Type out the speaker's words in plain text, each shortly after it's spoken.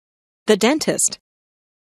The dentist.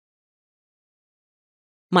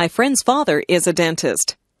 My friend's father is a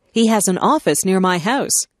dentist. He has an office near my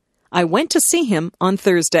house. I went to see him on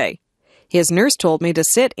Thursday. His nurse told me to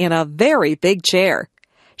sit in a very big chair.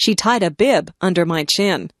 She tied a bib under my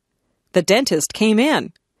chin. The dentist came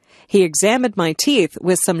in. He examined my teeth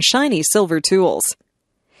with some shiny silver tools.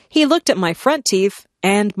 He looked at my front teeth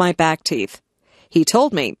and my back teeth. He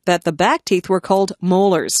told me that the back teeth were called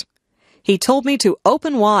molars. He told me to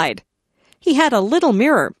open wide. He had a little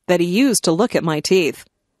mirror that he used to look at my teeth.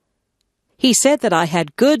 He said that I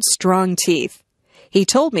had good, strong teeth. He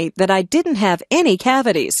told me that I didn't have any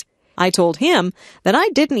cavities. I told him that I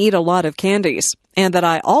didn't eat a lot of candies and that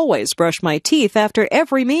I always brush my teeth after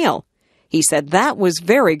every meal. He said that was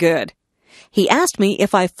very good. He asked me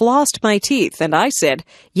if I flossed my teeth, and I said,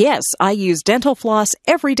 yes, I use dental floss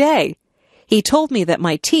every day. He told me that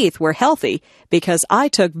my teeth were healthy because I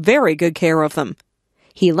took very good care of them.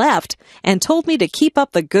 He left and told me to keep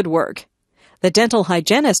up the good work. The dental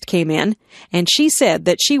hygienist came in, and she said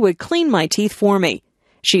that she would clean my teeth for me.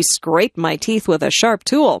 She scraped my teeth with a sharp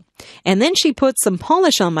tool, and then she put some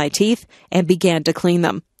polish on my teeth and began to clean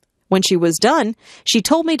them. When she was done, she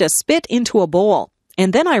told me to spit into a bowl,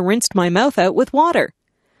 and then I rinsed my mouth out with water.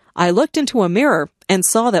 I looked into a mirror and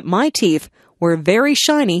saw that my teeth were very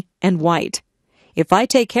shiny and white. If I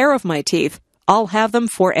take care of my teeth, I'll have them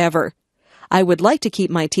forever. I would like to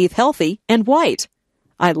keep my teeth healthy and white.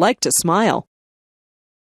 I like to smile.